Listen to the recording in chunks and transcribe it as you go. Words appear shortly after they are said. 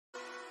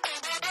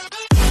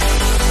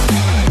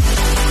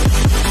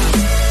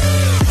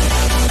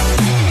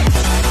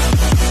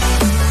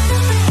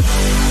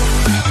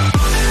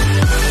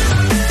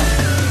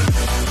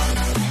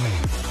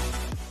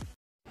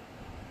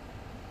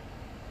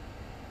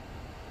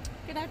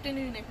Good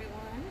afternoon,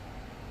 everyone.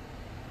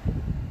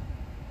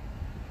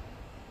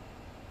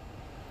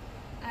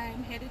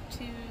 I'm headed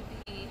to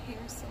the hair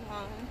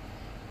salon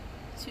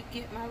to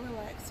get my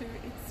relaxer.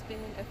 It's been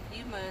a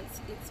few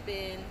months. It's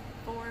been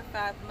 4 or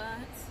 5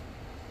 months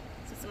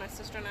since my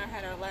sister and I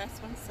had our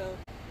last one, so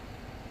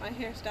my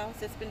hairstylist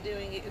that's been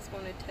doing it is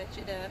going to touch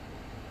it up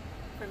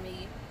for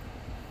me.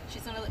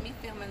 She's going to let me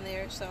film in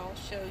there, so I'll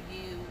show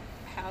you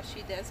how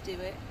she does do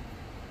it.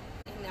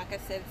 And like I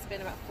said, it's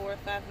been about 4 or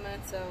 5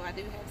 months, so I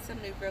do have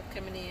some new growth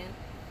coming in,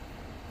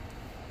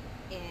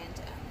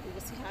 and we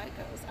will see how it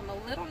goes. I'm a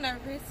little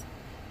nervous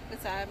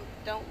because I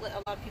don't let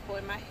a lot of people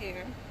in my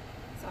hair.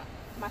 So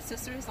my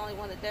sister is the only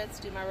one that does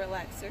do my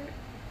relaxer,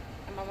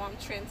 and my mom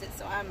trims it,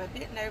 so I'm a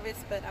bit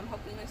nervous, but I'm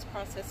hoping this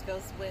process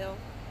goes well,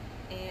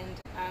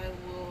 and I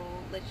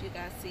will let you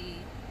guys see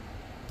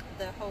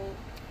the whole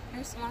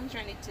hair salon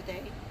journey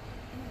today,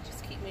 and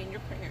just keep me in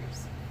your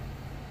prayers.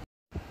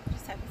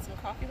 Just having some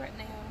coffee right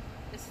now.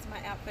 This is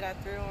my outfit I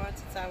threw on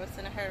since I was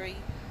in a hurry.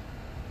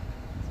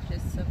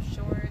 It's just some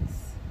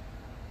shorts,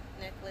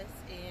 necklace,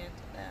 and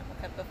a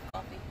cup of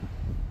coffee.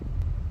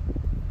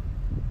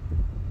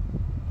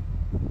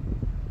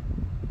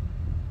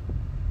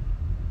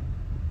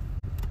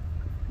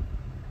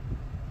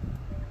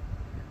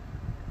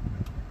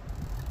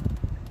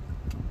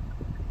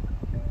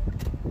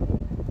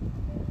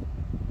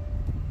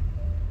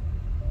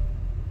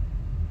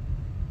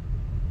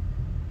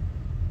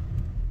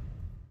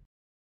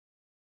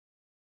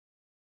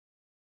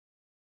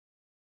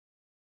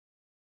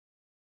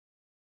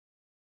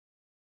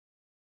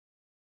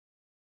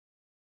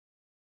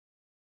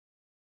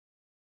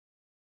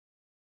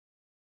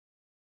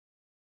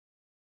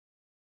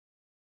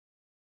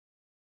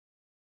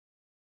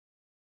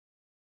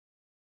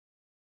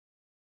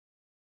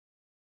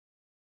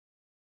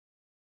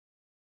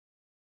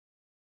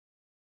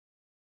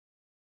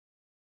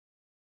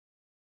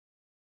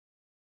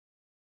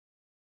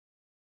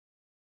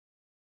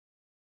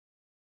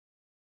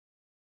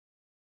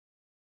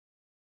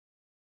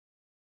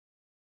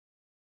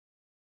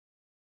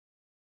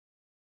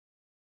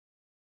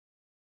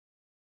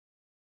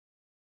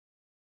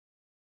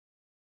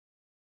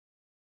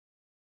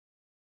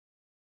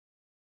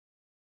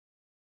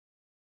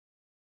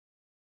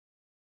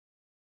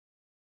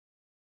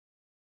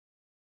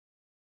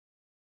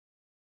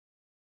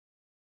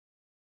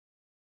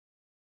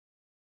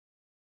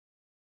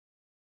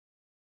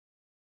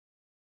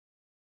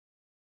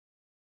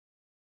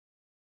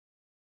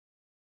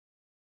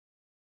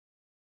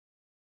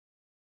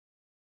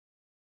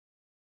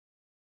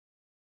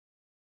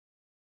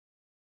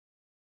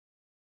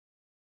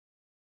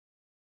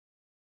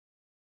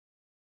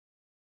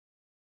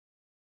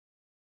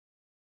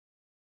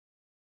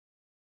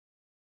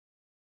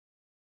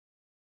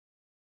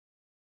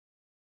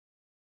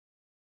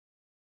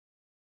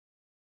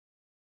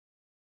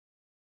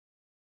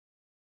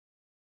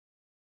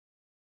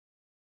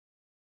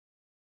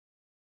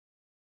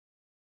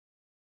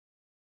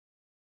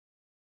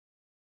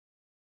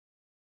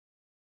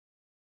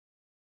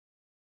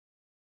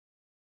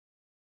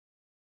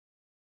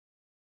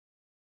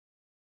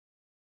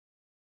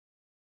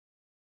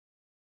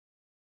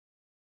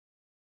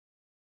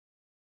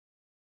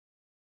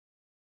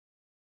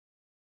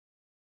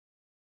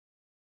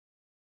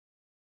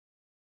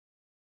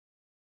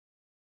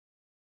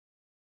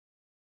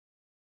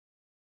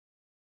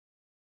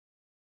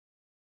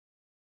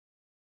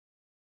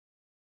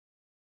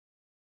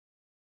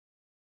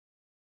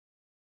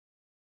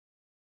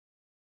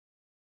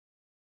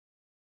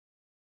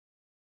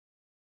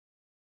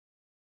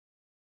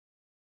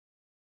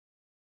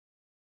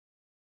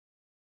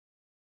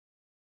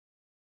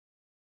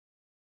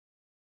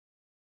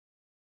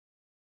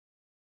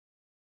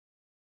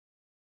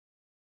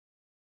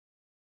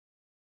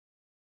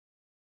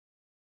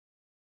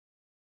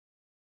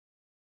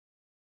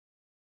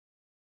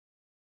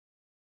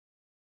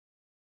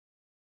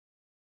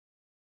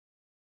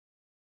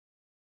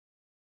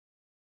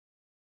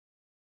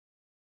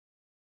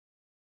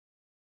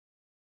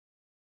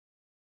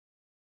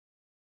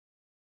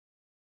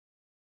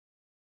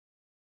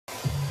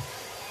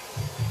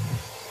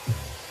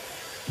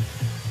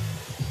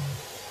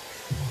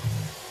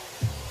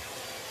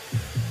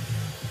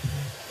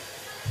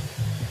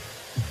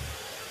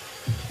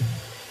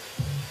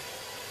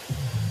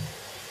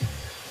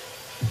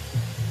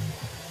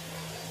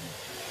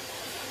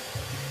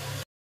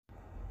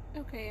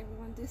 Okay,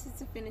 everyone, this is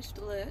the finished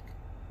look.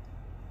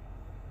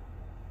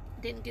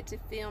 Didn't get to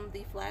film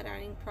the flat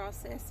ironing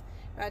process,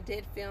 but I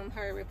did film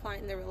her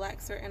applying the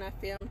relaxer, and I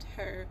filmed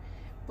her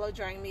blow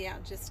drying me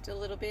out just a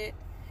little bit.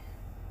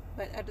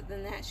 But other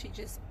than that, she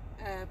just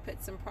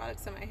put some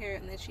products on my hair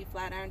and then she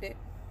flat ironed it.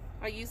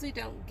 I usually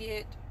don't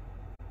get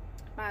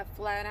my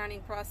flat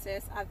ironing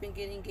process. I've been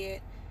getting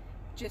it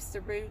just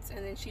the roots,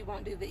 and then she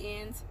won't do the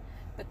ends.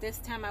 But this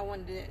time I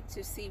wanted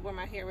to see where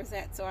my hair was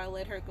at, so I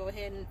let her go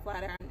ahead and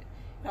flat iron it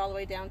all the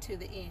way down to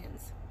the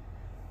ends.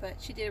 But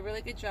she did a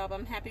really good job.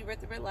 I'm happy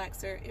with the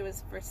relaxer. It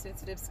was for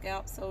sensitive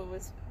scalp, so it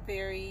was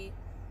very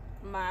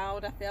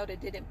mild. I felt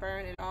it didn't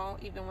burn at all.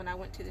 Even when I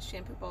went to the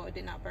shampoo bowl, it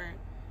did not burn.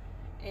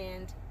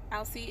 And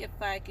I'll see if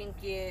I can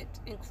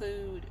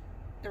include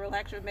the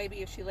relaxer,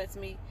 maybe if she lets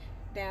me,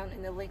 down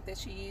in the link that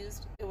she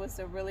used. It was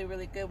a really,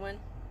 really good one.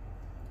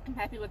 I'm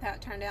happy with how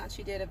it turned out.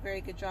 She did a very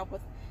good job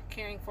with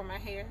caring for my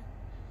hair,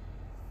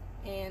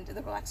 and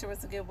the relaxer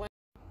was a good one.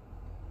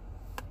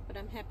 But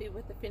I'm happy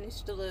with the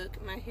finished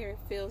look. My hair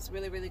feels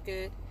really, really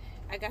good.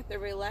 I got the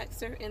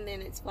relaxer and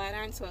then it's flat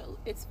iron, so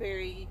it's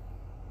very,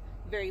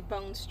 very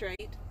bone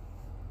straight.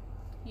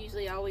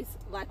 Usually I always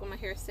like when my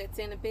hair sets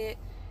in a bit.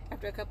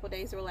 After a couple of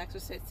days the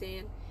relaxer sets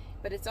in,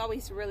 but it's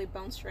always really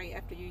bone straight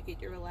after you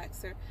get your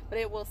relaxer, but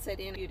it will set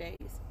in a few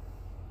days.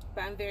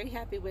 But I'm very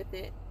happy with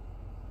it.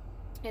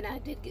 And I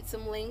did get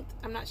some length.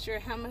 I'm not sure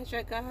how much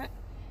I got,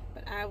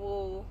 but I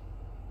will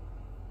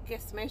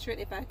guess measure it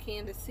if I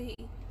can to see.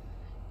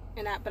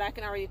 But I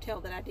can already tell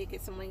that I did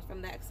get some length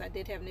from that because I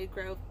did have new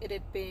growth. It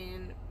had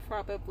been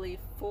probably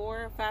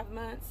 4 or 5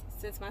 months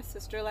since my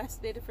sister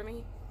last did it for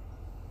me.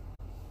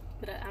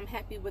 But I'm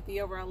happy with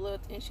the overall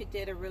look, and she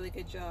did a really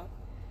good job.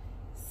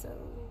 So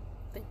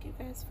thank you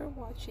guys for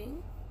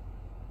watching.